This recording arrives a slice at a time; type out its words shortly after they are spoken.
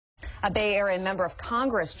A Bay Area member of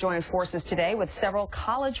Congress joined forces today with several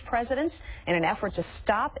college presidents in an effort to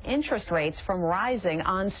stop interest rates from rising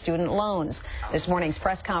on student loans. This morning's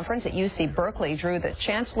press conference at UC Berkeley drew the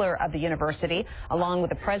chancellor of the university, along with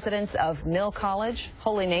the presidents of Mill College,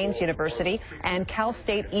 Holy Names University, and Cal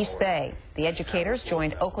State East Bay. The educators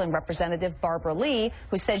joined Oakland Representative Barbara Lee,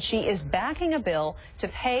 who said she is backing a bill to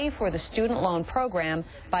pay for the student loan program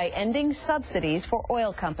by ending subsidies for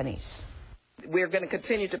oil companies. We're going to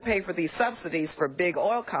continue to pay for these subsidies for big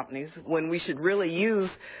oil companies when we should really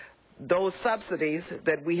use those subsidies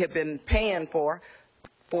that we have been paying for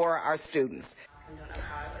our students.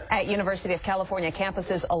 At University of California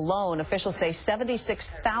campuses alone, officials say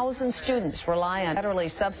 76,000 students rely on federally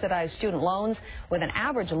subsidized student loans with an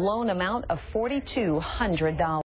average loan amount of $4,200.